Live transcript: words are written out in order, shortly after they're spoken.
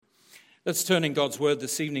Let's turn in God's word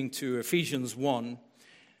this evening to Ephesians 1,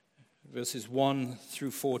 verses 1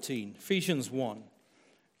 through 14. Ephesians 1,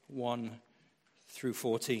 1 through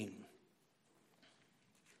 14.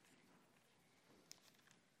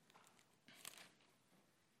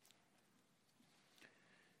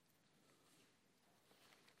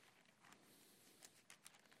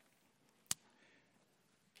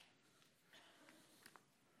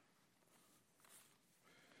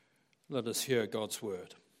 Let us hear God's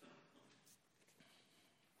word.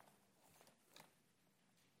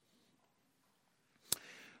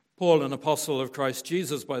 Paul, an apostle of Christ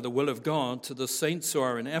Jesus by the will of God, to the saints who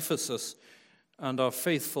are in Ephesus and are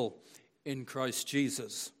faithful in Christ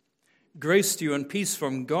Jesus. Grace to you and peace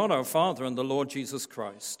from God our Father and the Lord Jesus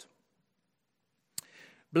Christ.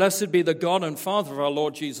 Blessed be the God and Father of our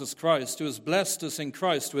Lord Jesus Christ, who has blessed us in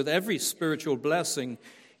Christ with every spiritual blessing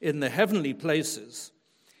in the heavenly places,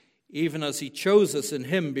 even as he chose us in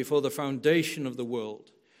him before the foundation of the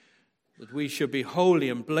world, that we should be holy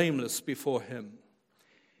and blameless before him.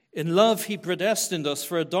 In love, he predestined us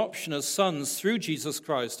for adoption as sons through Jesus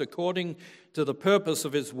Christ, according to the purpose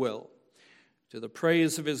of his will, to the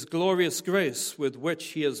praise of his glorious grace with which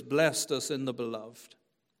he has blessed us in the beloved.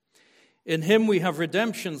 In him we have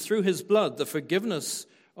redemption through his blood, the forgiveness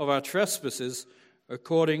of our trespasses,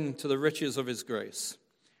 according to the riches of his grace,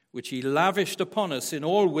 which he lavished upon us in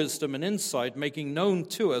all wisdom and insight, making known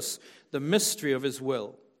to us the mystery of his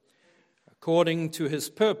will, according to his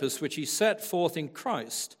purpose, which he set forth in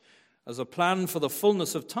Christ, as a plan for the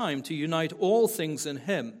fullness of time to unite all things in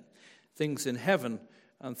him, things in heaven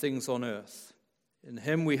and things on earth. In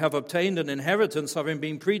him we have obtained an inheritance, having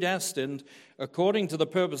been predestined according to the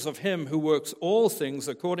purpose of him who works all things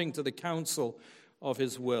according to the counsel of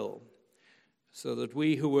his will, so that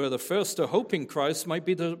we who were the first to hope in Christ might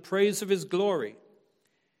be the praise of his glory.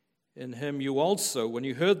 In him you also, when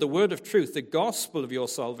you heard the word of truth, the gospel of your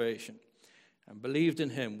salvation, and believed in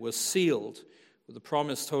him, were sealed with the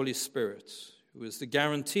promised Holy Spirit, who is the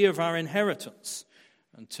guarantee of our inheritance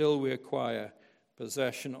until we acquire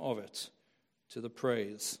possession of it, to the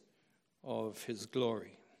praise of his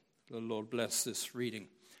glory. The Lord bless this reading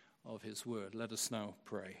of his word. Let us now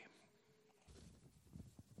pray.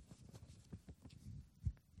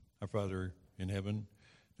 Our Father in heaven,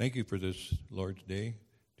 thank you for this Lord's Day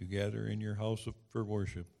to gather in your house for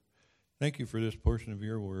worship. Thank you for this portion of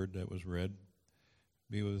your word that was read.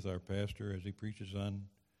 Be with our pastor as he preaches on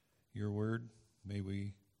your word. May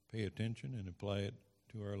we pay attention and apply it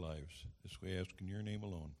to our lives. This we ask in your name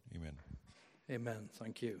alone. Amen. Amen.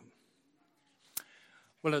 Thank you.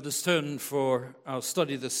 Well, let us turn for our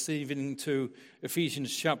study this evening to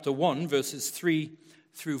Ephesians chapter 1, verses 3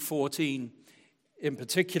 through 14 in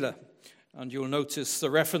particular. And you'll notice the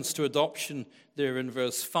reference to adoption there in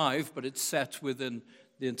verse 5, but it's set within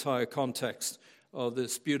the entire context of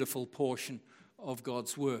this beautiful portion of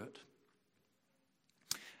God's word.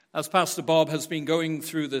 As Pastor Bob has been going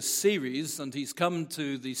through this series, and he's come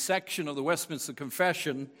to the section of the Westminster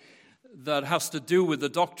Confession that has to do with the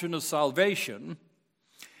doctrine of salvation,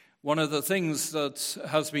 one of the things that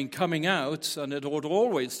has been coming out, and it ought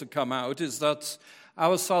always to come out, is that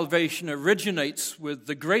our salvation originates with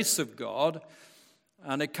the grace of God,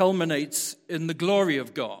 and it culminates in the glory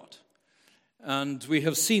of God. And we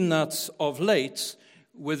have seen that of late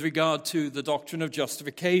with regard to the doctrine of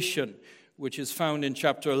justification, which is found in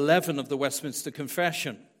chapter 11 of the Westminster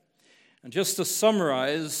Confession. And just to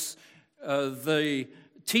summarize the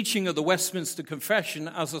teaching of the Westminster Confession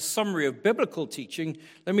as a summary of biblical teaching,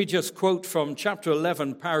 let me just quote from chapter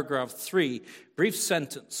 11, paragraph 3, brief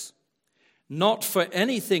sentence. Not for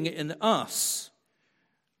anything in us,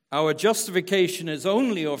 our justification is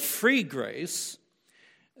only of free grace,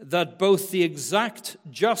 that both the exact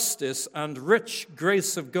justice and rich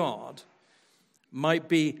grace of God might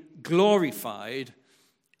be glorified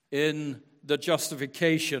in the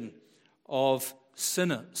justification of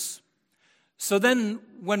sinners. So then,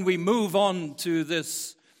 when we move on to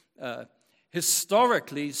this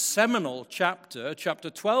historically seminal chapter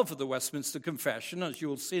 12 of the Westminster Confession, as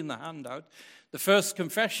you'll see in the handout, the first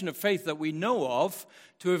confession of faith that we know of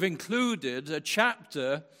to have included a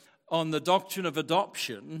chapter on the doctrine of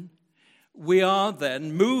adoption, we are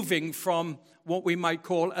then moving from what we might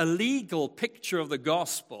call a legal picture of the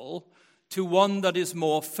gospel to one that is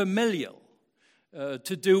more familial,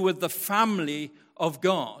 to do with the family of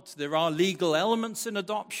God. There are legal elements in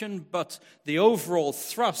adoption, but the overall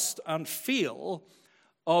thrust and feel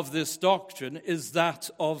of this doctrine is that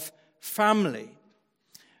of family.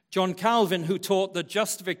 John Calvin, who taught that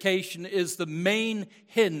justification is the main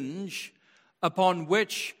hinge upon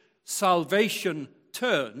which salvation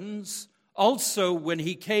turns, also, when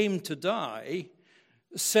he came to die,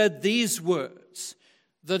 said these words,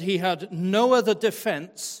 that he had no other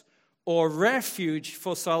defense or refuge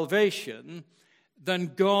for salvation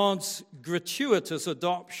than God's gratuitous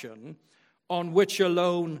adoption, on which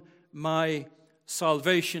alone my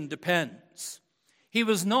salvation depends. He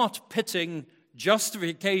was not pitting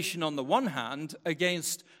justification on the one hand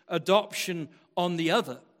against adoption on the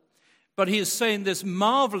other, but he is saying this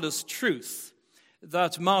marvelous truth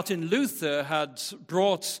that Martin Luther had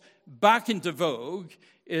brought back into vogue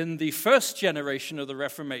in the first generation of the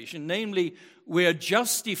Reformation, namely, we are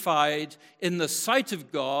justified in the sight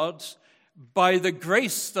of God by the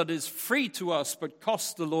grace that is free to us but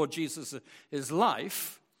cost the Lord Jesus his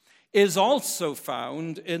life, is also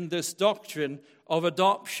found in this doctrine of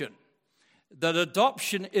adoption, that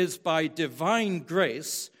adoption is by divine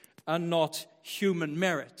grace and not human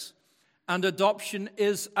merit. And adoption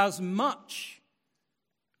is as much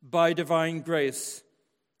by divine grace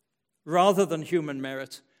rather than human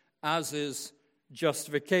merit as is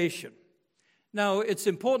justification. Now, it's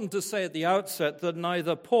important to say at the outset that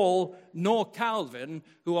neither Paul nor Calvin,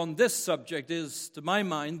 who on this subject is, to my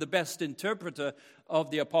mind, the best interpreter of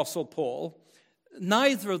the Apostle Paul,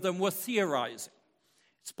 neither of them were theorizing.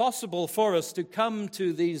 It's possible for us to come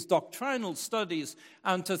to these doctrinal studies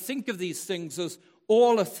and to think of these things as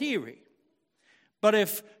all a theory. But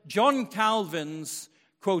if John Calvin's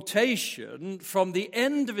quotation from the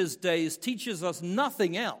end of his days teaches us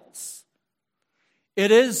nothing else,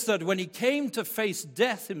 it is that when he came to face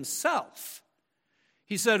death himself,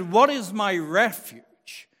 he said, "What is my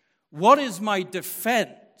refuge? What is my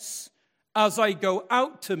defense as I go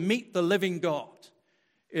out to meet the living God?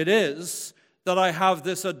 It is that I have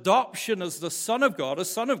this adoption as the Son of God, a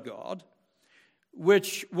Son of God,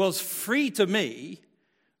 which was free to me,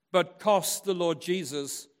 but cost the Lord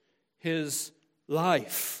Jesus his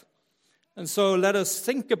life." And so let us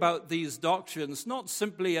think about these doctrines not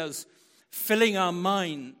simply as filling our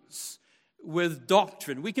minds with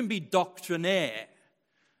doctrine. We can be doctrinaire,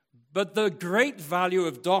 but the great value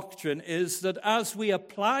of doctrine is that as we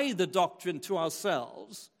apply the doctrine to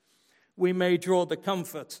ourselves, we may draw the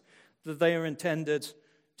comfort that they are intended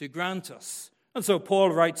to grant us. And so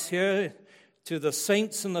Paul writes here to the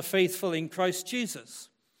saints and the faithful in Christ Jesus.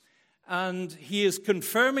 And he is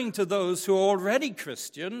confirming to those who are already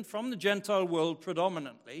Christian, from the Gentile world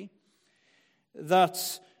predominantly,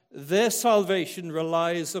 that their salvation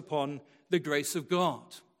relies upon the grace of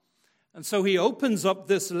God. And so he opens up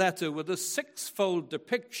this letter with a sixfold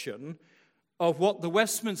depiction of what the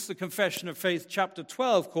Westminster Confession of Faith, chapter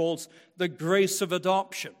 12, calls the grace of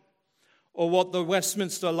adoption, or what the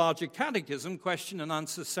Westminster Larger Catechism, question and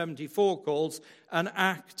answer 74, calls an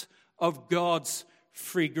act of God's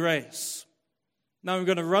free grace. Now I'm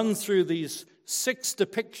going to run through these 6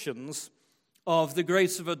 depictions of the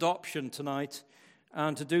grace of adoption tonight,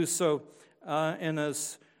 and to do so in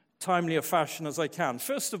as timely a fashion as I can.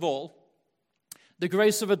 First of all, the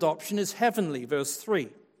grace of adoption is heavenly, verse 3.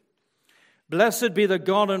 "Blessed be the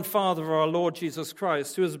God and Father of our Lord Jesus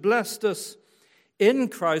Christ, who has blessed us in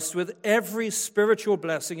Christ with every spiritual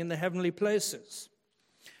blessing in the heavenly places."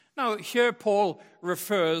 Now, here Paul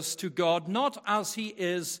refers to God not as he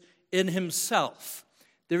is in himself.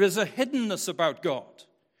 There is a hiddenness about God.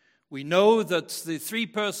 We know that the 3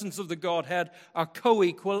 persons of the Godhead are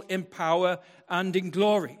co-equal in power and in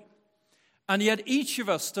glory. And yet each of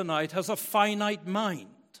us tonight has a finite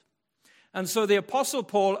mind. And so the Apostle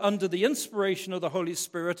Paul, under the inspiration of the Holy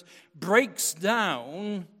Spirit, breaks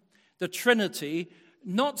down the Trinity,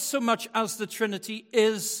 not so much as the Trinity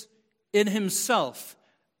is in himself,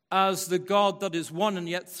 as the God that is one and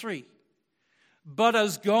yet 3, but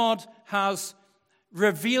as God has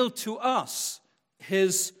revealed to us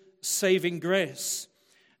his saving grace.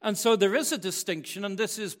 And so there is a distinction, and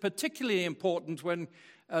this is particularly important when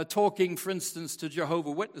talking, for instance, to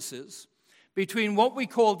Jehovah's Witnesses, between what we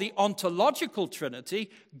call the ontological Trinity,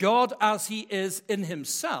 God as he is in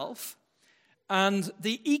himself, and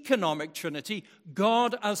the economic Trinity,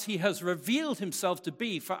 God as he has revealed himself to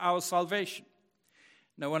be for our salvation.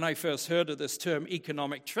 Now, when I first heard of this term,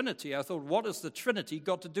 economic Trinity, I thought, what has the Trinity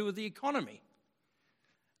got to do with the economy?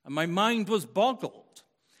 And my mind was boggled.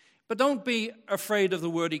 But don't be afraid of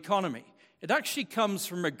the word economy. It actually comes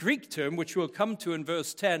from a Greek term, which we'll come to in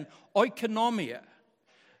verse 10, oikonomia.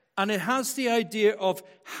 And it has the idea of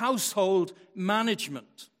household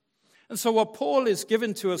management. And so what Paul is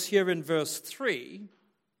given to us here in verse 3,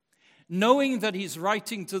 knowing that he's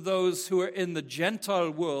writing to those who are in the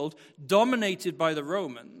Gentile world dominated by the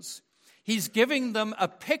Romans, he's giving them a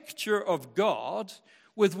picture of God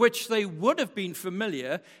with which they would have been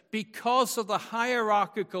familiar because of the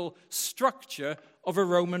hierarchical structure of a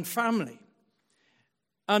Roman family.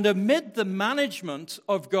 And amid the management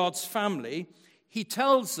of God's family, he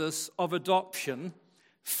tells us of adoption,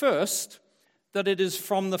 first, that it is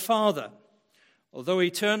from the Father. Although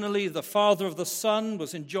eternally the Father of the Son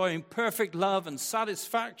was enjoying perfect love and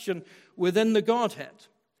satisfaction within the Godhead,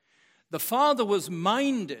 the Father was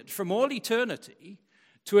minded from all eternity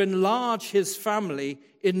to enlarge his family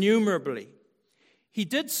innumerably. He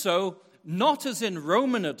did so not as in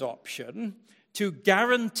Roman adoption to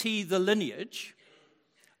guarantee the lineage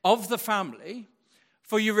of the family,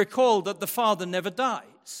 for you recall that the father never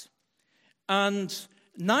dies. And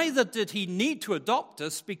neither did he need to adopt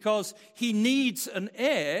us because he needs an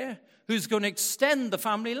heir who's going to extend the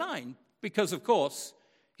family line. Because, of course,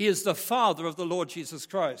 he is the Father of the Lord Jesus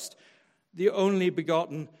Christ, the only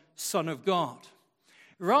begotten Son of God.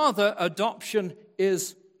 Rather, adoption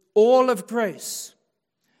is all of grace.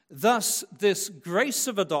 Thus, this grace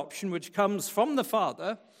of adoption, which comes from the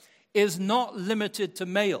Father, is not limited to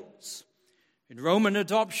males. In Roman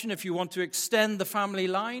adoption, if you want to extend the family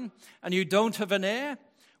line and you don't have an heir,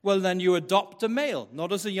 well, then you adopt a male,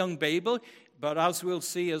 not as a young baby, but as we'll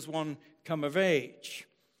see, as one come of age.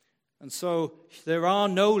 And so there are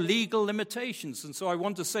no legal limitations. And so I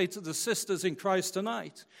want to say to the sisters in Christ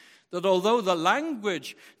tonight that although the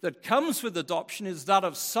language that comes with adoption is that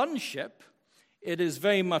of sonship, it is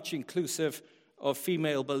very much inclusive of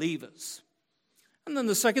female believers. And then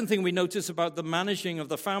the second thing we notice about the managing of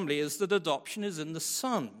the family is that adoption is in the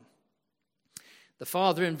Son. The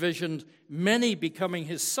Father envisioned many becoming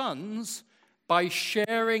his sons by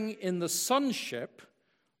sharing in the sonship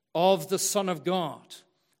of the Son of God.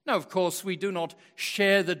 Now, of course, we do not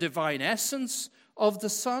share the divine essence of the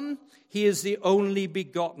Son. He is the only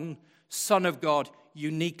begotten Son of God,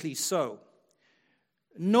 uniquely so.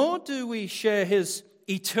 Nor do we share his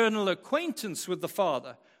eternal acquaintance with the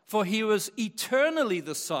Father, for he was eternally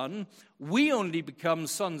the Son. We only become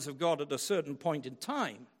sons of God at a certain point in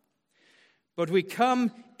time. But we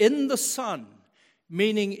come in the Son,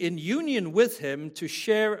 meaning in union with him, to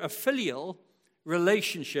share a filial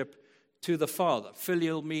relationship to the Father.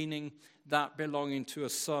 Filial meaning that belonging to a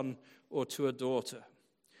son or to a daughter.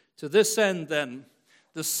 To this end, then,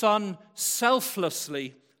 the Son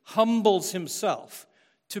selflessly humbles himself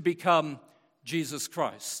to become Jesus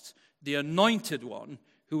Christ, the anointed one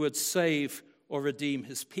who would save or redeem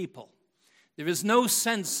his people. There is no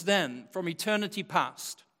sense then, from eternity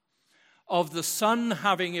past, of the Son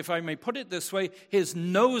having, if I may put it this way, his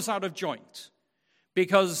nose out of joint,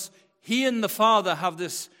 because he and the Father have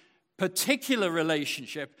this particular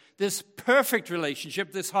relationship, this perfect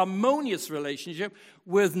relationship, this harmonious relationship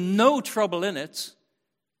with no trouble in it,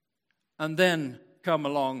 and then come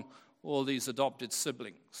along all these adopted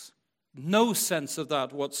siblings. No sense of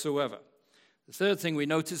that whatsoever. The third thing we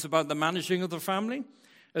notice about the managing of the family,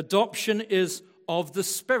 adoption is of the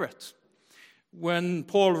Spirit. When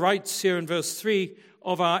Paul writes here in verse 3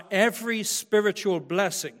 of our every spiritual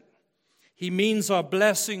blessing, he means our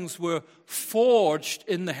blessings were forged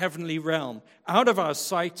in the heavenly realm, out of our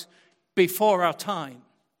sight, before our time,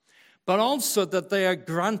 but also that they are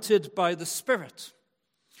granted by the Spirit.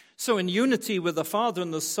 So in unity with the Father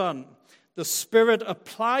and the Son, the Spirit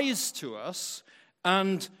applies to us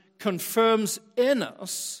and confirms in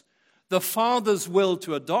us the Father's will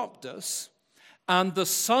to adopt us and the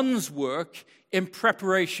Son's work in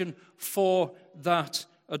preparation for that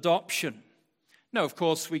adoption. Now, of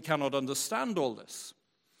course, we cannot understand all this.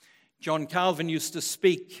 John Calvin used to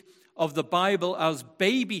speak of the Bible as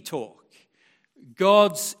baby talk,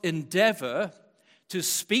 God's endeavor to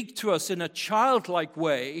speak to us in a childlike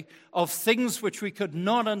way of things which we could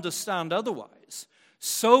not understand otherwise,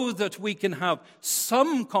 so that we can have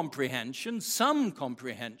some comprehension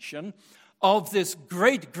of this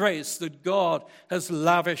great grace that God has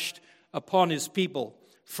lavished upon his people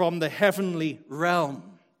from the heavenly realm.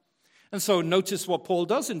 And so notice what Paul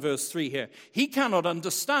does in verse 3 here. He cannot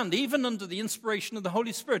understand, even under the inspiration of the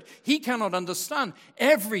Holy Spirit, he cannot understand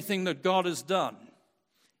everything that God has done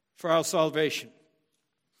for our salvation.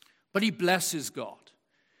 But he blesses God.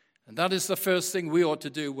 And that is the first thing we ought to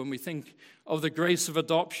do when we think of the grace of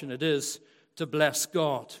adoption. It is to bless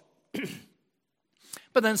God.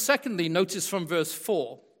 But then secondly, notice from verse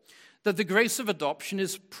 4 that the grace of adoption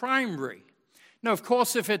is primary. Now, of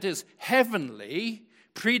course, if it is heavenly,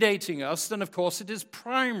 predating us, then of course it is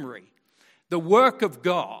primary. The work of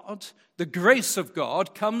God, the grace of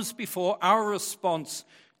God, comes before our response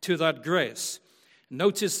to that grace.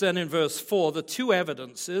 Notice then in verse 4 the two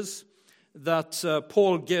evidences that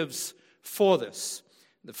Paul gives for this.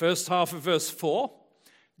 The first half of verse 4,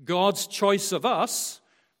 God's choice of us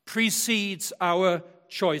precedes our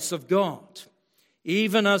choice of God,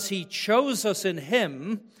 even as he chose us in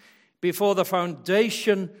him before the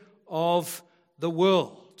foundation of the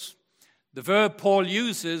world. The verb Paul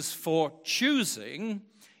uses for choosing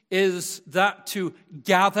is that to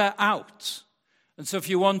gather out. And so if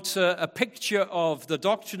you want a picture of the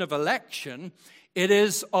doctrine of election, it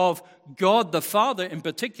is of God the Father in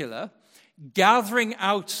particular gathering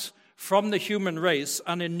out from the human race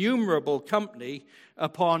an innumerable company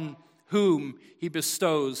upon whom he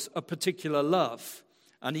bestows a particular love.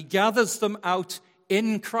 And he gathers them out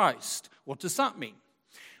in Christ. What does that mean?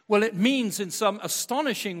 Well, it means in some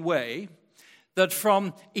astonishing way that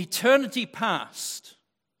from eternity past,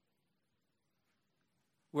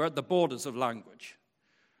 we're at the borders of language.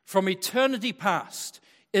 From eternity past,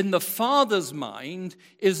 in the Father's mind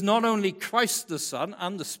is not only Christ the Son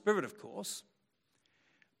and the Spirit, of course,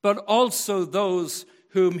 but also those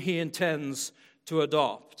whom he intends to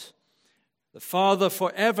adopt. The Father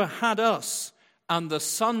forever had us and the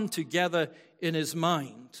Son together in his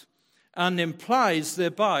mind, and implies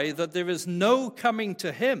thereby that there is no coming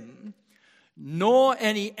to him, nor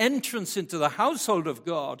any entrance into the household of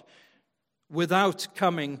God without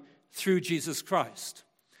coming through Jesus Christ.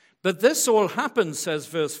 But this all happened, says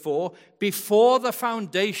verse 4, before the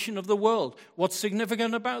foundation of the world. What's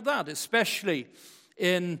significant about that, especially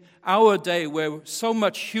in our day where so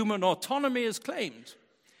much human autonomy is claimed?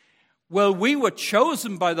 Well, we were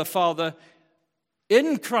chosen by the Father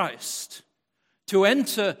in Christ to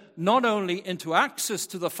enter not only into access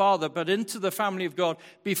to the Father, but into the family of God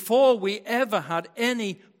before we ever had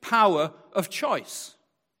any power of choice.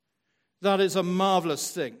 That is a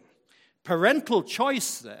marvelous thing. Parental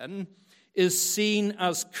choice, then, is seen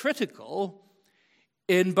as critical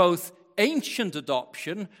in both ancient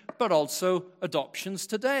adoption, but also adoptions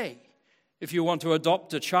today. If you want to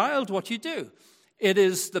adopt a child, what do you do? It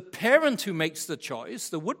is the parent who makes the choice,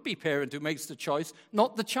 the would-be parent who makes the choice,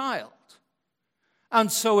 not the child.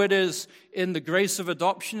 And so it is in the grace of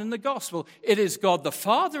adoption in the gospel. It is God the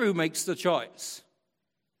Father who makes the choice,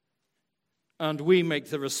 and we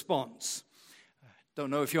make the response. Don't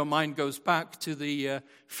know if your mind goes back to the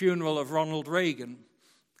funeral of Ronald Reagan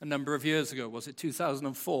a number of years ago. Was it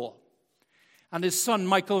 2004? And his son,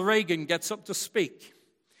 Michael Reagan, gets up to speak.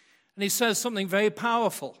 And he says something very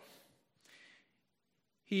powerful.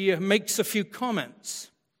 He makes a few comments.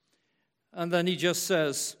 And then he just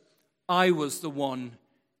says, I was the one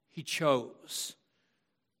he chose.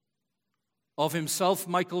 Of himself,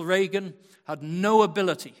 Michael Reagan had no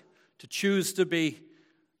ability to choose to be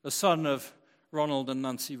the son of Ronald and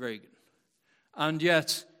Nancy Reagan. And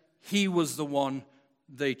yet, he was the one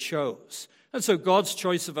they chose. And so God's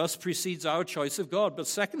choice of us precedes our choice of God. But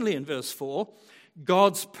secondly, in verse 4,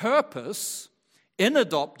 God's purpose in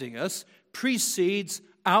adopting us precedes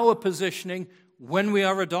our positioning when we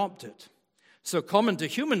are adopted. So common to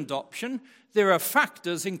human adoption, there are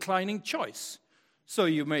factors inclining choice. So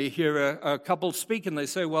you may hear a couple speak and they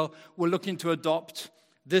say, well, we're looking to adopt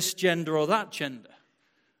this gender or that gender.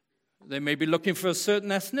 They may be looking for a certain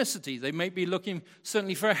ethnicity. They may be looking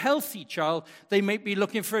certainly for a healthy child. They may be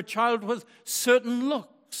looking for a child with certain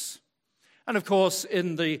looks. And of course,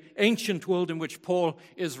 in the ancient world in which Paul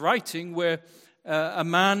is writing, where a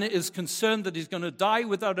man is concerned that he's going to die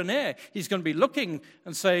without an heir, he's going to be looking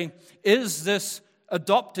and saying, is this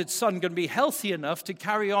adopted son going to be healthy enough to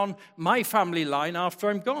carry on my family line after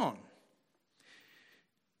I'm gone?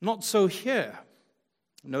 Not so here.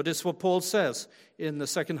 Notice what Paul says in the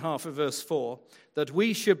second half of verse 4, that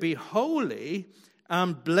we should be holy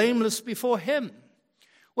and blameless before him.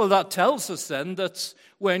 Well, that tells us then that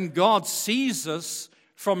when God sees us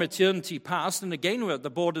from eternity past, and again we're at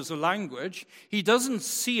the borders of language, he doesn't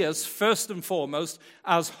see us first and foremost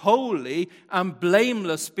as holy and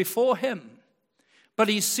blameless before him, but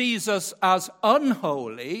he sees us as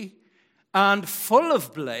unholy and full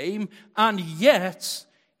of blame, and yet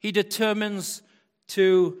he determines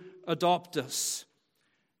to adopt us.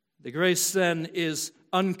 The grace then is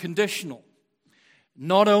unconditional.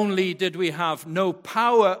 Not only did we have no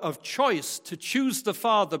power of choice to choose the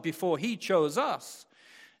Father before he chose us,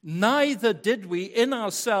 neither did we in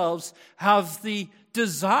ourselves have the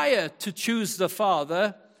desire to choose the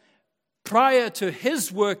Father prior to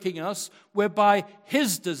his working us, whereby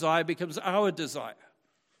his desire becomes our desire.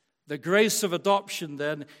 The grace of adoption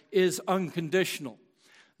then is unconditional.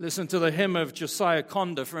 Listen to the hymn of Josiah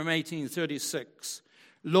Conda from 1836.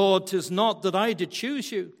 Lord, 'tis not that I did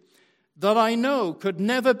choose you, that I know could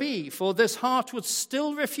never be, for this heart would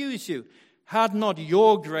still refuse you, had not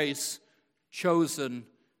your grace chosen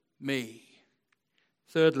me.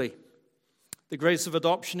 Thirdly, The grace of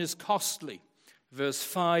adoption is costly. Verse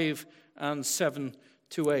 5 and 7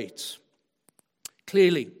 to 8.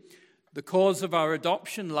 Clearly, the cause of our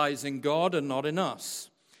adoption lies in God and not in us.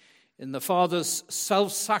 In the Father's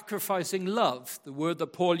self-sacrificing love, the word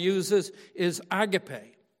that Paul uses is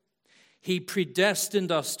agape. He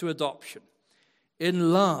predestined us to adoption.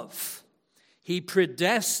 In love, he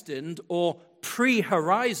predestined or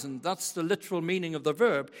pre-horizoned, that's the literal meaning of the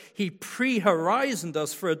verb, he pre-horizoned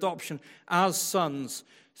us for adoption as sons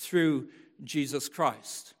through Jesus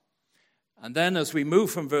Christ. And then as we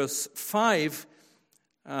move from verse 5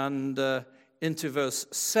 and into verse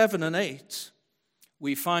 7 and 8,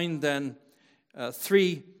 we find then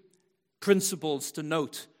three principles to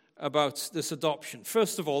note about this adoption.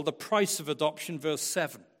 First of all, the price of adoption, verse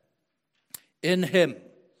 7. In him,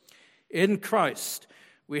 in Christ,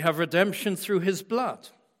 we have redemption through his blood.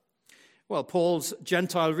 Well, Paul's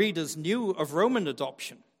Gentile readers knew of Roman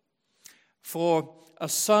adoption. For a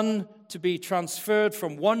son to be transferred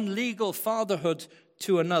from one legal fatherhood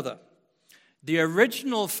to another. The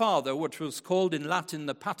original father, which was called in Latin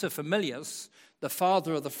the paterfamilias, the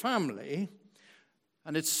father of the family,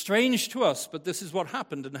 and it's strange to us, but this is what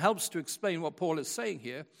happened and helps to explain what Paul is saying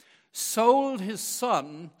here, sold his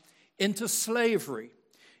son into slavery.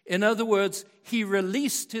 In other words, he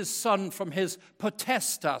released his son from his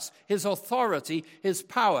potestas, his authority, his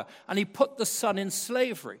power, and he put the son in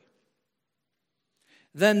slavery.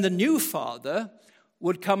 Then the new father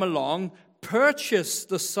would come along, purchase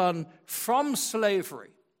the son from slavery.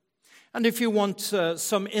 And if you want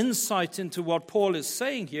some insight into what Paul is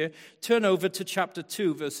saying here, turn over to chapter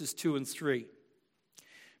 2, verses 2 and 3.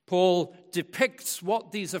 Paul depicts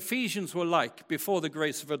what these Ephesians were like before the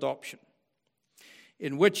grace of adoption,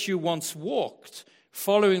 in which you once walked,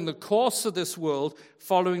 following the course of this world,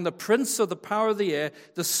 following the prince of the power of the air,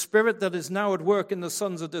 the spirit that is now at work in the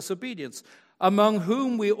sons of disobedience, among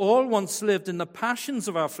whom we all once lived in the passions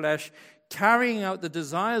of our flesh, carrying out the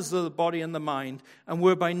desires of the body and the mind, and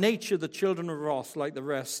were by nature the children of wrath like the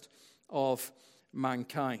rest of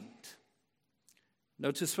mankind.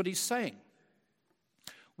 Notice what he's saying.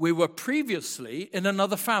 We were previously in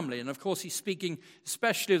another family, and of course he's speaking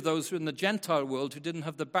especially of those who are in the Gentile world who didn't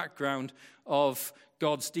have the background of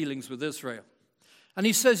God's dealings with Israel. And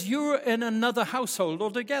he says, you're in another household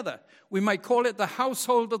altogether. We might call it the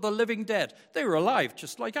household of the living dead. They were alive,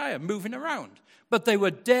 just like I am, moving around. But they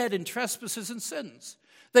were dead in trespasses and sins.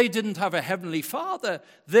 They didn't have a heavenly father.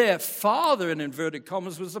 Their father, in inverted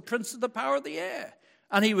commas, was the prince of the power of the air.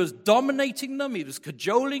 And he was dominating them. He was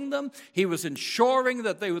cajoling them. He was ensuring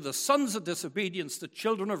that they were the sons of disobedience, the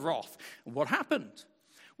children of wrath. And what happened?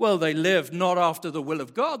 Well, they lived not after the will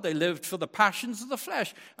of God. They lived for the passions of the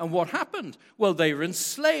flesh. And what happened? Well, they were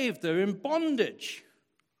enslaved. They were in bondage.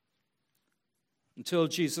 Until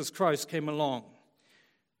Jesus Christ came along.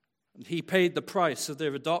 And he paid the price of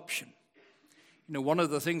their adoption. You know, one of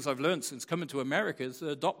the things I've learned since coming to America is that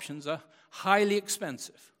adoptions are highly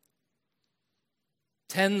expensive.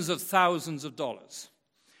 Tens of thousands of dollars.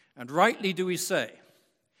 And rightly do we say,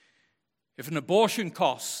 if an abortion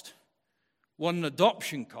cost what an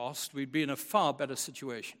adoption cost, we'd be in a far better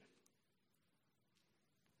situation.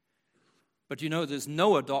 But you know, there's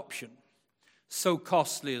no adoption so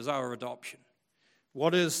costly as our adoption.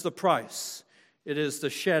 What is the price? It is the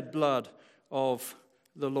shed blood of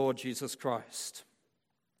the Lord Jesus Christ.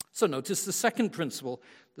 So notice the second principle,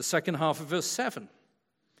 the second half of verse 7.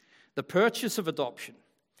 The purchase of adoption.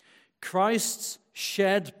 Christ's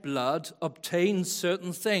shed blood obtains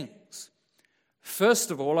certain things.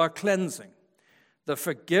 First of all, our cleansing. The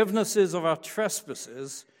forgivenesses of our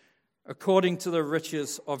trespasses according to the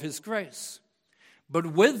riches of his grace.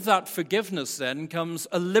 But with that forgiveness then comes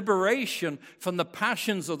a liberation from the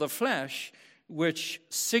passions of the flesh, which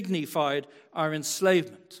signified our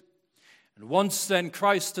enslavement. And once then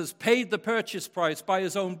Christ has paid the purchase price by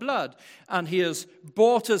his own blood, and he has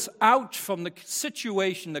brought us out from the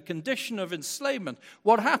situation, the condition of enslavement,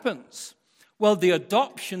 what happens? Well, the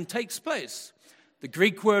adoption takes place. The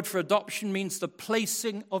Greek word for adoption means the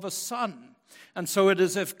placing of a son. And so it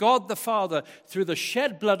is as if God the Father, through the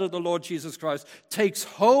shed blood of the Lord Jesus Christ, takes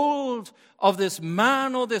hold of this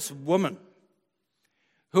man or this woman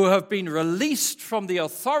who have been released from the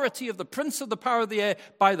authority of the prince of the power of the air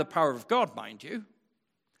by the power of God, mind you.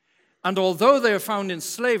 And although they are found in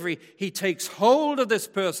slavery, he takes hold of this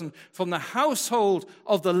person from the household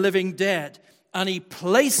of the living dead, and he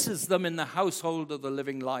places them in the household of the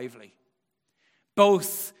living lively.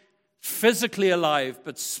 Both physically alive,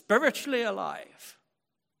 but spiritually alive.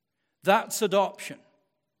 That's adoption.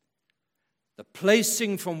 The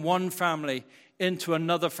placing from one family into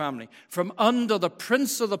another family, from under the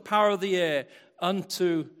prince of the power of the air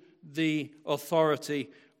unto the authority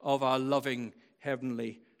of our loving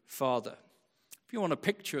Heavenly Father. If you want a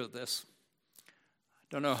picture of this, I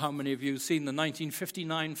don't know how many of you have seen the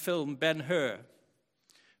 1959 film Ben-Hur.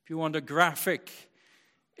 If you want a graphic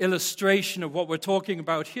illustration of what we're talking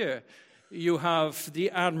about here, you have the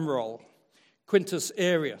admiral, Quintus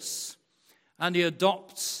Arrius, and he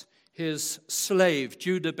adopts his slave,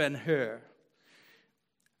 Judah Ben-Hur.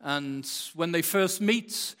 And when they first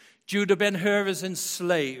meet, Judah Ben-Hur is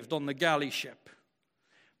enslaved on the galley ship.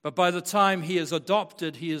 But by the time he is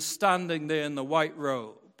adopted, he is standing there in the white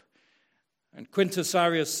robe. And Quintus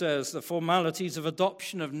Arrius says, the formalities of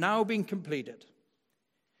adoption have now been completed.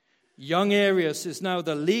 Young Arrius is now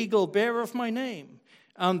the legal bearer of my name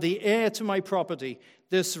and the heir to my property.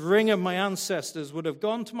 This ring of my ancestors would have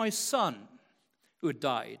gone to my son who had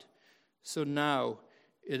died. So now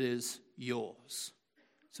it is yours.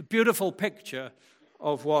 It's a beautiful picture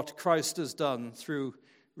of what Christ has done through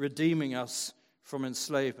redeeming us from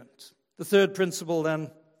enslavement. The third principle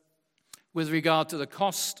then, with regard to the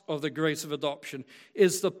cost of the grace of adoption,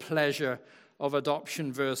 is the pleasure of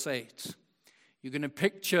adoption, verse 8. You're going to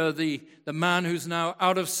picture the man who's now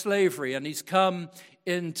out of slavery, and he's come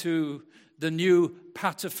into the new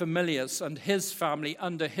paterfamilias and his family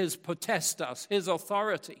under his potestas, his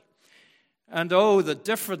authority. And oh, the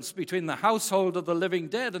difference between the household of the living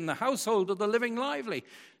dead and the household of the living lively.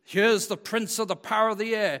 Here's the prince of the power of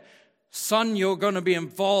the air. Son, you're going to be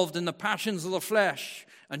involved in the passions of the flesh,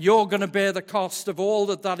 and you're going to bear the cost of all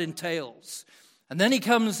that entails. And then he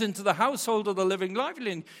comes into the household of the living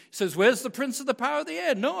lively and says, where's the prince of the power of the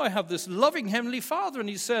air? No, I have this loving heavenly Father. And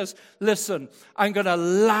he says, listen, I'm going to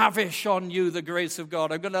lavish on you the grace of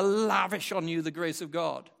God. I'm going to lavish on you the grace of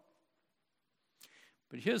God.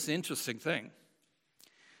 But here's the interesting thing.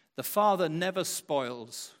 The Father never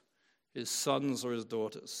spoils his sons or his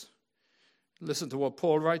daughters. Listen to what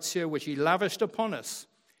Paul writes here, which he lavished upon us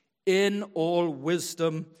in all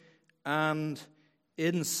wisdom and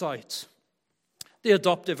insight. The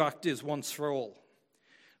adoptive act is once for all,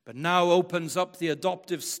 but now opens up the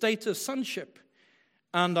adoptive state of sonship,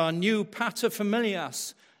 and our new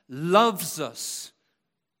paterfamilias loves us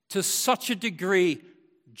to such a degree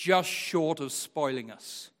just short of spoiling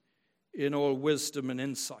us in all wisdom and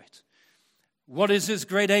insight. What is his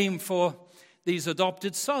great aim for these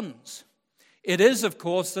adopted sons? It is, of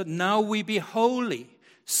course, that now we be holy,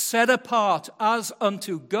 set apart as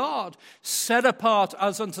unto God, set apart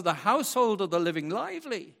as unto the household of the living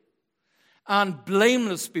lively, and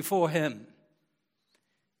blameless before him.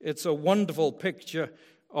 It's a wonderful picture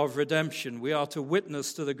of redemption. We are to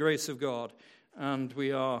witness to the grace of God, and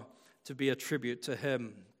we are to be a tribute to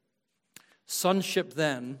him. Sonship,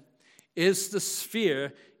 then, is the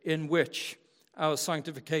sphere in which our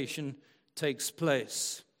sanctification takes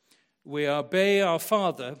place. We obey our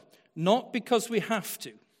Father not because we have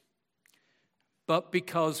to, but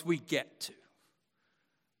because we get to.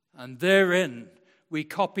 And therein we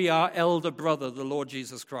copy our elder brother, the Lord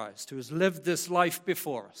Jesus Christ, who has lived this life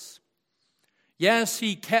before us. Yes,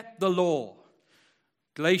 he kept the law.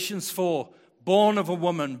 Galatians 4, born of a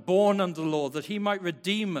woman, born under the law, that he might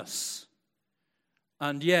redeem us.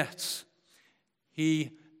 And yet,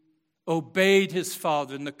 he obeyed his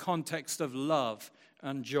Father in the context of love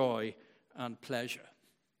and joy and pleasure.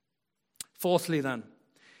 Fourthly, then,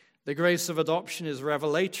 the grace of adoption is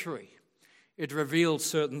revelatory. It reveals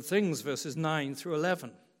certain things, verses 9 through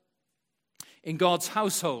 11. In God's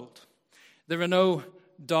household, there are no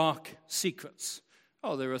dark secrets.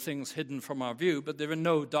 Oh, there are things hidden from our view, but there are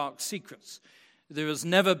no dark secrets. There has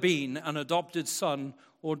never been an adopted son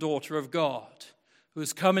or daughter of God who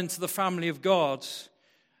has come into the family of God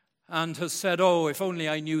and has said, oh, if only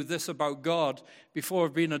I knew this about God before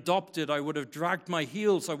I've been adopted, I would have dragged my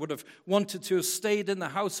heels. I would have wanted to have stayed in the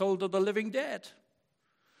household of the living dead.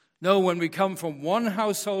 No, when we come from one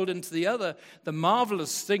household into the other, the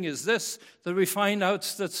marvelous thing is this, that we find out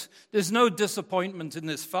that there's no disappointment in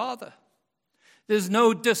this father. There's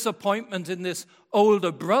no disappointment in this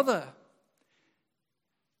older brother.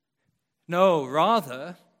 No,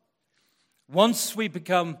 rather, once we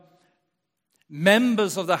become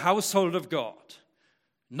members of the household of God,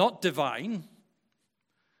 not divine,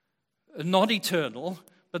 not eternal,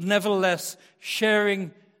 but nevertheless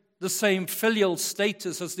sharing the same filial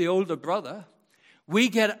status as the older brother, we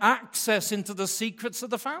get access into the secrets of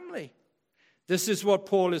the family. This is what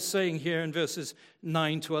Paul is saying here in verses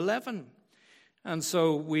 9 to 11. And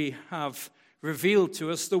so we have revealed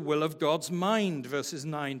to us the will of God's mind, verses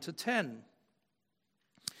 9 to 10.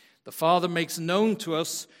 The Father makes known to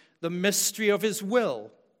us the mystery of his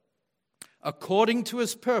will, according to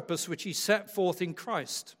his purpose which he set forth in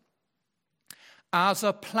Christ, as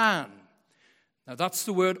a plan. Now that's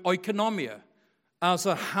the word oikonomia, as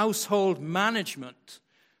a household management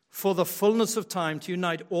for the fullness of time to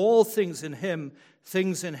unite all things in him,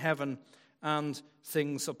 things in heaven and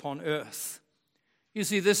things upon earth. You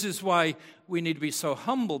see, this is why we need to be so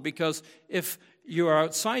humble, because if you are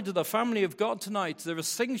outside of the family of God tonight, there are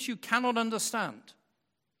things you cannot understand.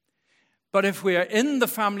 But if we are in the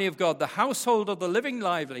family of God, the household of the living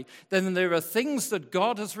lively, then there are things that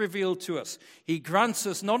God has revealed to us. He grants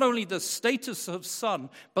us not only the status of son,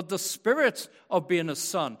 but the spirit of being a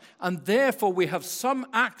son. And therefore we have some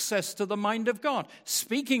access to the mind of God,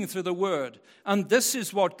 speaking through the word. And this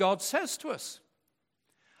is what God says to us.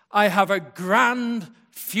 I have a grand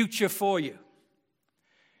future for you.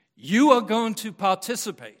 You are going to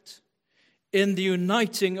participate in the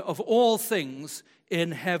uniting of all things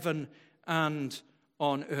in heaven and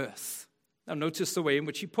on earth. Now notice the way in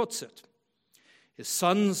which he puts it. His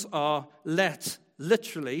sons are let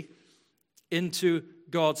literally into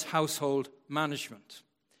God's household management.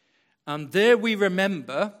 And there we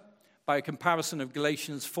remember, by a comparison of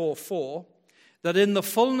Galatians 4:4, that in the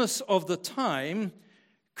fullness of the time,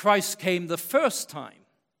 Christ came the first time.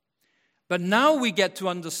 But now we get to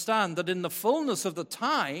understand that in the fullness of the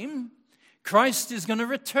time, Christ is going to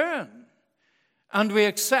return. And we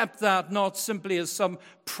accept that not simply as some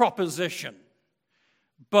proposition,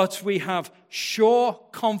 but we have sure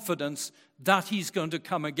confidence that he's going to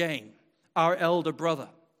come again, our elder brother.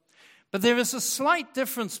 But there is a slight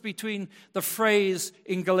difference between the phrase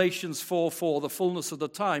in Galatians 4:4, the fullness of the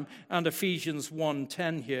time, and Ephesians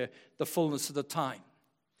 1:10 here, the fullness of the time.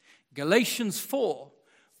 Galatians 4,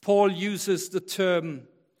 Paul uses the term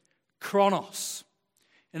chronos.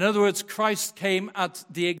 In other words, Christ came at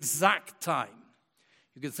the exact time.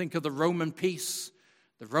 You can think of the Roman peace,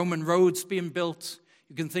 the Roman roads being built.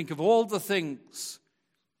 You can think of all the things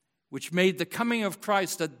which made the coming of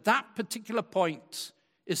Christ at that particular point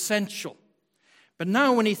essential. But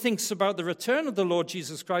now when he thinks about the return of the Lord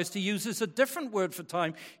Jesus Christ, he uses a different word for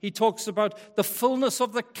time. He talks about the fullness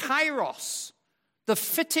of the kairos, the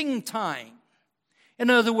fitting time. In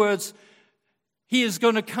other words, he is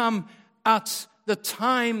going to come at the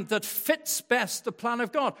time that fits best the plan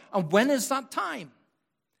of God. And when is that time?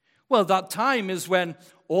 Well, that time is when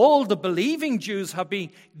all the believing Jews have been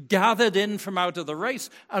gathered in from out of the race,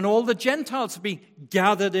 and all the Gentiles have been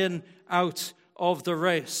gathered in out of the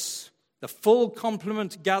race. The full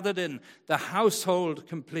complement gathered in, the household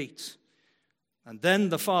complete. And then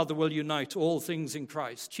the Father will unite all things in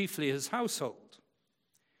Christ, chiefly his household.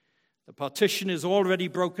 The partition is already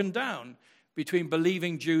broken down between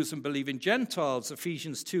believing Jews and believing Gentiles,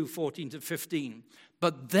 Ephesians 2:14-15.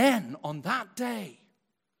 But then, on that day,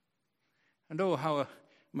 and oh, how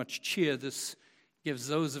much cheer this gives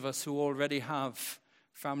those of us who already have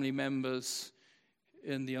family members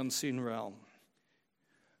in the unseen realm.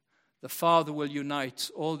 The Father will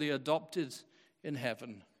unite all the adopted in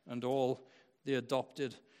heaven and all the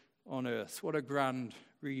adopted on earth. What a grand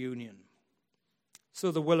reunion.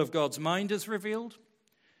 So the will of God's mind is revealed.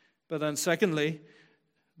 But then secondly,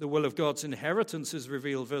 the will of God's inheritance is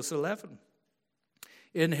revealed. Verse 11.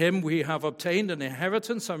 In him we have obtained an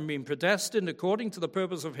inheritance, having been predestined according to the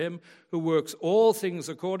purpose of him who works all things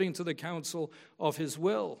according to the counsel of his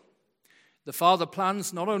will. The Father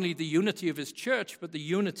plans not only the unity of his church, but the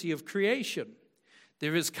unity of creation.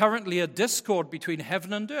 There is currently a discord between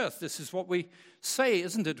heaven and earth. This is what we say,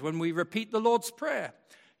 isn't it, when we repeat the Lord's Prayer?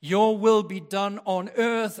 Your will be done on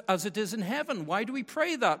earth as it is in heaven. Why do we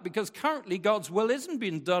pray that? Because currently God's will isn't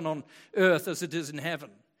being done on earth as it is in heaven.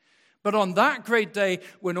 But on that great day,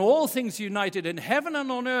 when all things are united in heaven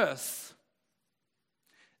and on earth,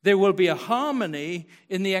 there will be a harmony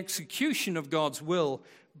in the execution of God's will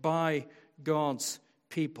by God's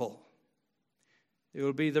people. There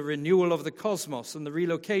will be the renewal of the cosmos and the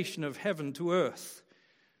relocation of heaven to earth.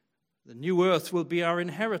 The new earth will be our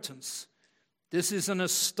inheritance. This is an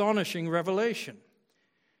astonishing revelation.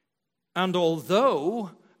 And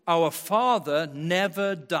although our Father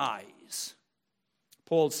never dies,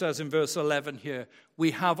 Paul says in verse 11 here,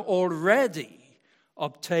 we have already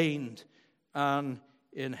obtained an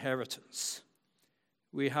inheritance.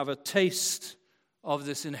 We have a taste of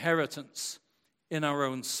this inheritance in our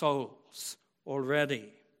own souls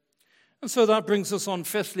already. And so that brings us on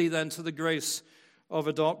fifthly then to the grace of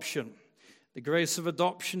adoption. The grace of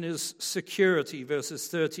adoption is security, verses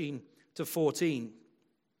 13-14.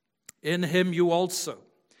 In him you also,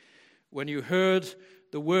 when you heard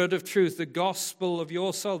the word of truth, the gospel of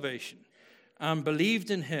your salvation, and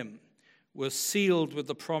believed in him, we're sealed with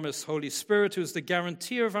the promised Holy Spirit, who is the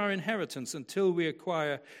guarantor of our inheritance until we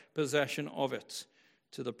acquire possession of it,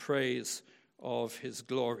 to the praise of his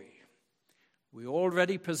glory. We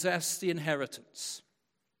already possess the inheritance,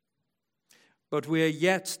 but we are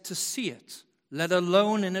yet to see it, let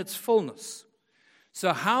alone in its fullness.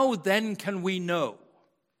 So how then can we know?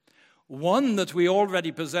 One, that we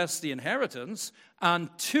already possess the inheritance, and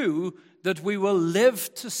two, that we will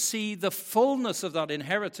live to see the fullness of that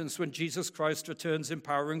inheritance when Jesus Christ returns in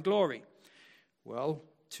power and glory. Well,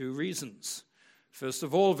 two reasons. First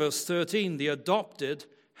of all, verse 13, the adopted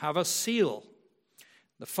have a seal.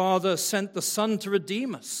 The Father sent the Son to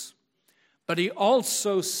redeem us, but he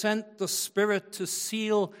also sent the Spirit to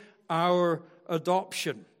seal our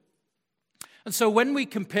adoption. And so when we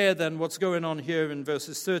compare then what's going on here in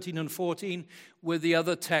verses 13 and 14 with the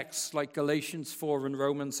other texts like Galatians 4 and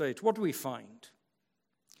Romans 8, what do we find?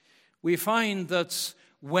 We find that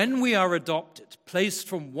when we are adopted, placed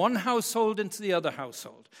from one household into the other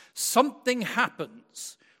household, something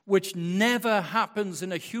happens which never happens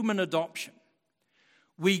in a human adoption.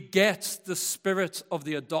 We get the spirit of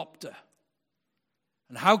the adopter.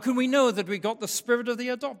 And how can we know that we got the spirit of the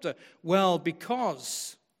adopter? Well,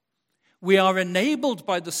 because we are enabled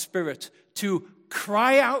by the Spirit to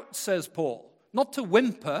cry out, says Paul. Not to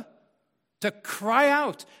whimper, to cry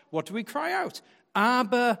out. What do we cry out?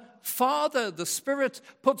 Abba, Father. The Spirit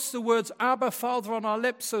puts the words Abba, Father on our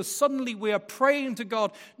lips, so suddenly we are praying to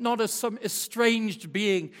God, not as some estranged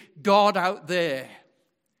being, God out there.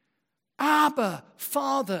 Abba,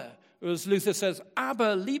 Father. Or as Luther says,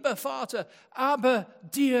 Abba, lieber Vater. Abba,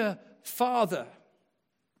 dear Father.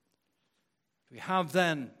 We have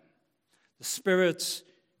then the Spirit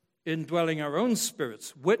indwelling our own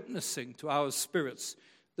spirits, witnessing to our spirits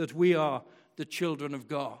that we are the children of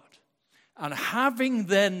God. And having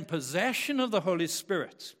then possession of the Holy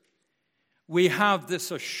Spirit, we have this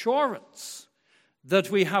assurance that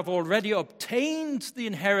we have already obtained the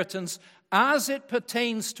inheritance as it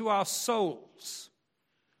pertains to our souls,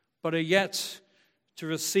 but are yet to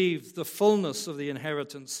receive the fullness of the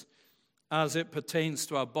inheritance as it pertains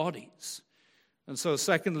to our bodies. And so,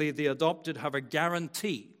 secondly, the adopted have a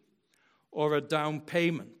guarantee or a down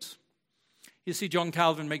payment. You see, John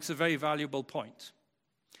Calvin makes a very valuable point.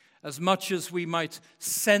 As much as we might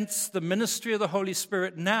sense the ministry of the Holy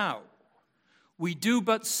Spirit now, we do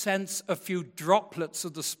but sense a few droplets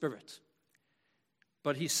of the Spirit.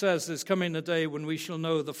 But he says there's coming a day when we shall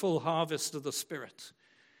know the full harvest of the Spirit.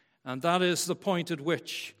 And that is the point at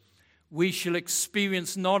which we shall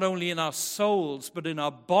experience not only in our souls, but in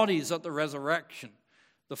our bodies at the resurrection,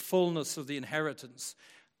 the fullness of the inheritance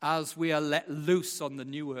as we are let loose on the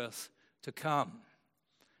new earth to come.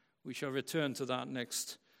 We shall return to that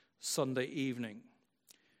next Sunday evening.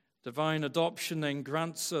 Divine adoption then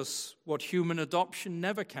grants us what human adoption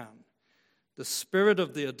never can, the spirit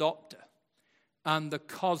of the adopter and the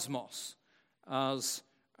cosmos as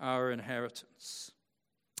our inheritance.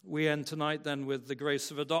 We end tonight then with the grace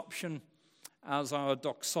of adoption as our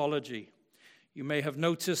doxology. You may have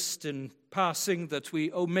noticed in passing that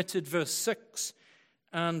we omitted verse 6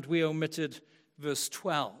 and we omitted verse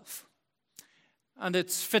 12. And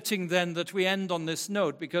it's fitting then that we end on this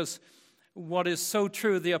note, because what is so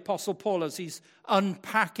true, the Apostle Paul, as he's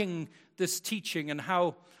unpacking this teaching and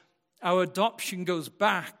how our adoption goes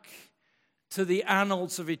back to the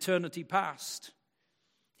annals of eternity past,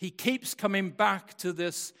 he keeps coming back to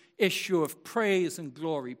this issue of praise and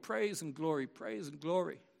glory, praise and glory, praise and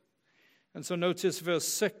glory. And so notice verse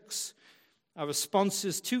 6, our response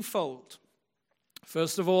is twofold.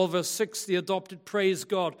 First of all, verse 6, the adopted praise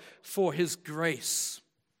God for his grace.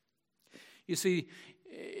 You see,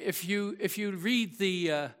 if you read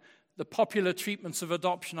the popular treatments of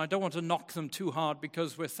adoption, I don't want to knock them too hard,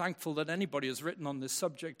 because we're thankful that anybody has written on this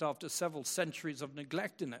subject after several centuries of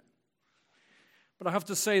neglecting it. But I have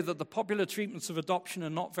to say that the popular treatments of adoption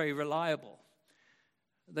are not very reliable.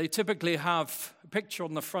 They typically have a picture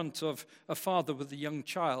on the front of a father with a young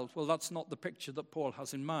child. Well, that's not the picture that Paul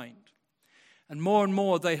has in mind. And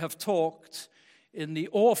more they have talked in the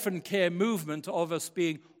orphan care movement of us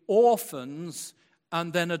being orphans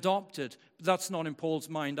and then adopted. But that's not in Paul's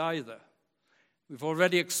mind either. We've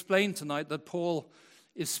already explained tonight that Paul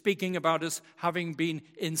is speaking about us having been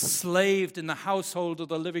enslaved in the household of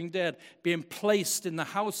the living dead, being placed in the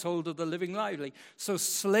household of the living lively. So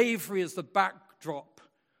slavery is the backdrop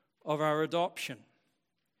of our adoption.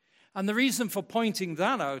 And the reason for pointing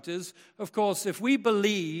that out is, of course, if we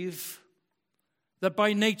believe that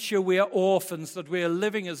by nature we are orphans, that we are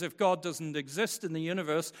living as if God doesn't exist in the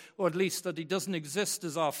universe, or at least that he doesn't exist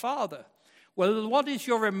as our Father, well, what is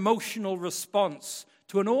your emotional response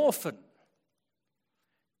to an orphan?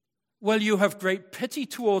 Well, you have great pity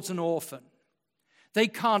towards an orphan. They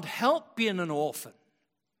can't help being an orphan.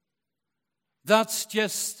 That's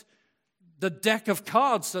just the deck of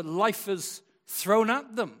cards that life has thrown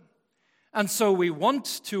at them. And so we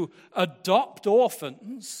want to adopt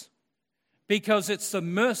orphans because it's the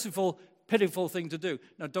merciful, pitiful thing to do.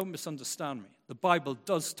 Now, don't misunderstand me. The Bible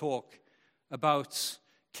does talk about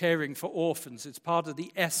caring for orphans. It's part of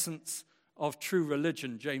the essence of true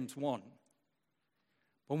religion, James 1.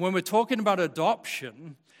 But when we're talking about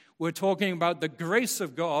adoption, we're talking about the grace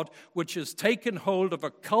of God, which has taken hold of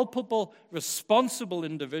a culpable, responsible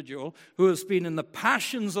individual who has been in the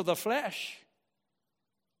passions of the flesh.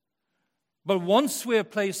 But once we're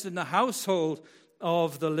placed in the household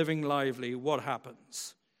of the living lively, what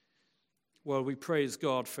happens? Well, we praise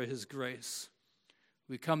God for his grace.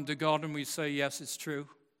 We come to God and we say, yes, it's true.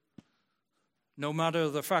 No matter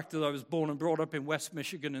the fact that I was born and brought up in West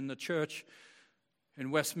Michigan in the church in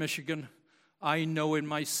West Michigan, I know in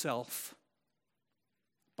myself,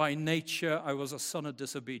 by nature, I was a son of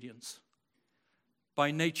disobedience.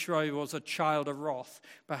 By nature, I was a child of wrath.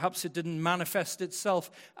 Perhaps it didn't manifest itself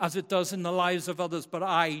as it does in the lives of others, but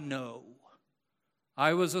I know.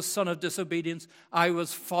 I was a son of disobedience. I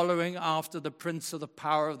was following after the prince of the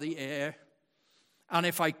power of the air. And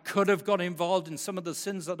if I could have got involved in some of the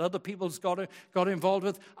sins that other people's got involved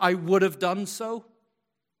with, I would have done so.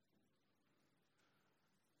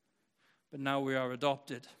 But now we are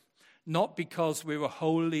adopted. Not because we were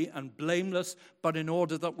holy and blameless, but in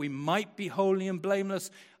order that we might be holy and blameless,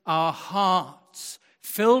 our hearts,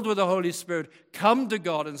 filled with the Holy Spirit, come to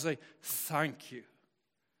God and say, thank you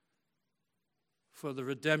for the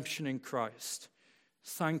redemption in Christ.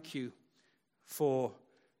 Thank you for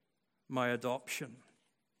my adoption.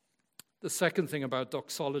 The second thing about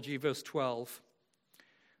doxology, verse 12,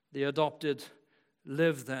 the adopted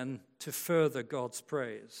live then to further God's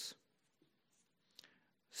praise,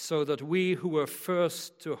 so that we who were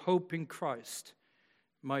first to hope in Christ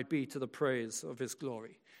might be to the praise of his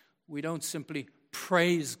glory. We don't simply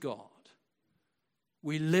praise God.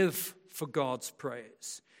 We live for God's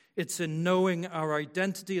praise. It's in knowing our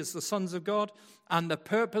identity as the sons of God and the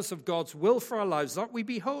purpose of God's will for our lives, that we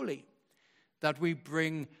be holy, that we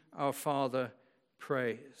bring our Father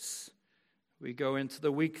praise. We go into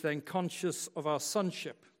the week then conscious of our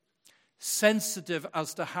sonship, sensitive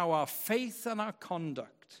as to how our faith and our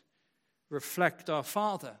conduct reflect our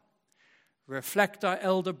Father, reflect our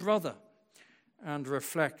elder brother, and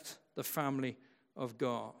reflect the family of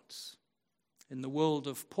God. In the world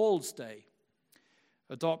of Paul's day,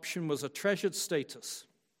 adoption was a treasured status.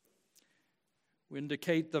 We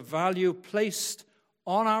indicate the value placed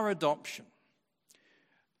on our adoption,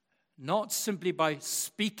 not simply by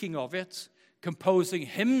speaking of it, composing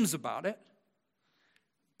hymns about it,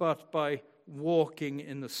 but by walking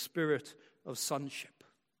in the spirit of sonship.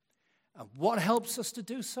 And what helps us to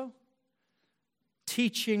do so?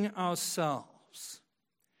 Teaching ourselves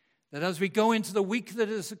that as we go into the week that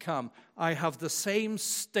is to come, I have the same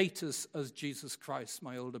status as Jesus Christ,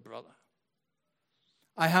 my older brother.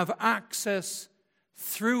 I have access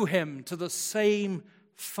through him to the same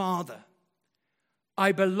Father.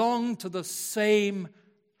 I belong to the same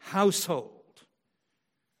household.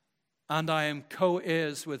 And I am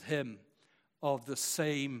co-heirs with him of the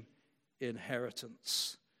same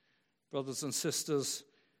inheritance. Brothers and sisters,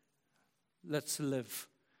 let's live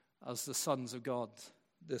as the sons of God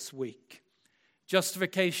this week.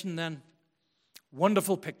 Justification then,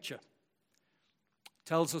 wonderful picture.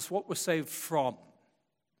 Tells us what we're saved from.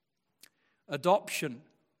 Adoption,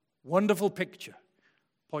 wonderful picture.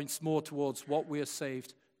 Points more towards what we are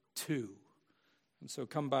saved to. And so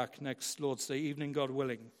come back next Lord's Day evening, God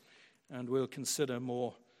willing, and we'll consider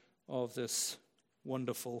more of this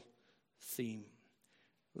wonderful theme.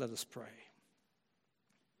 Let us pray.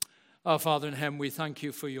 Our Father in heaven, we thank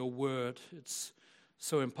you for your word. It's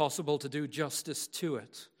so impossible to do justice to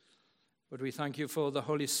it. But we thank you for the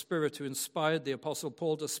Holy Spirit who inspired the Apostle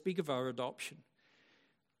Paul to speak of our adoption.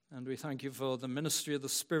 And we thank you for the ministry of the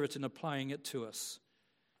Spirit in applying it to us.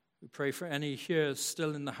 We pray for any here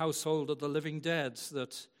still in the household of the living dead,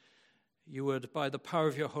 that you would, by the power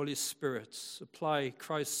of your Holy Spirit, apply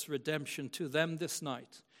Christ's redemption to them this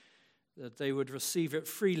night, that they would receive it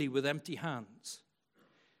freely with empty hands.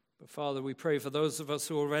 But Father, we pray for those of us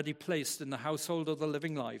who are already placed in the household of the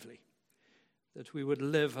living lively, that we would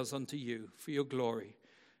live as unto you for your glory,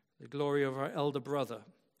 the glory of our elder brother,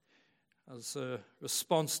 as a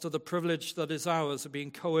response to the privilege that is ours of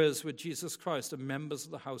being co-heirs with Jesus Christ and members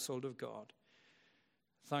of the household of God.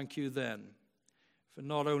 Thank you then for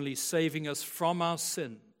not only saving us from our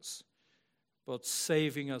sins, but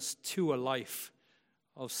saving us to a life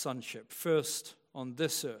of sonship, first on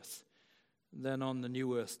this earth, then on the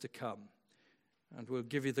new earth to come. And we'll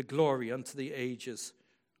give you the glory unto the ages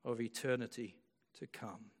of eternity to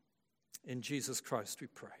come. In Jesus Christ we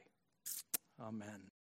pray. Amen.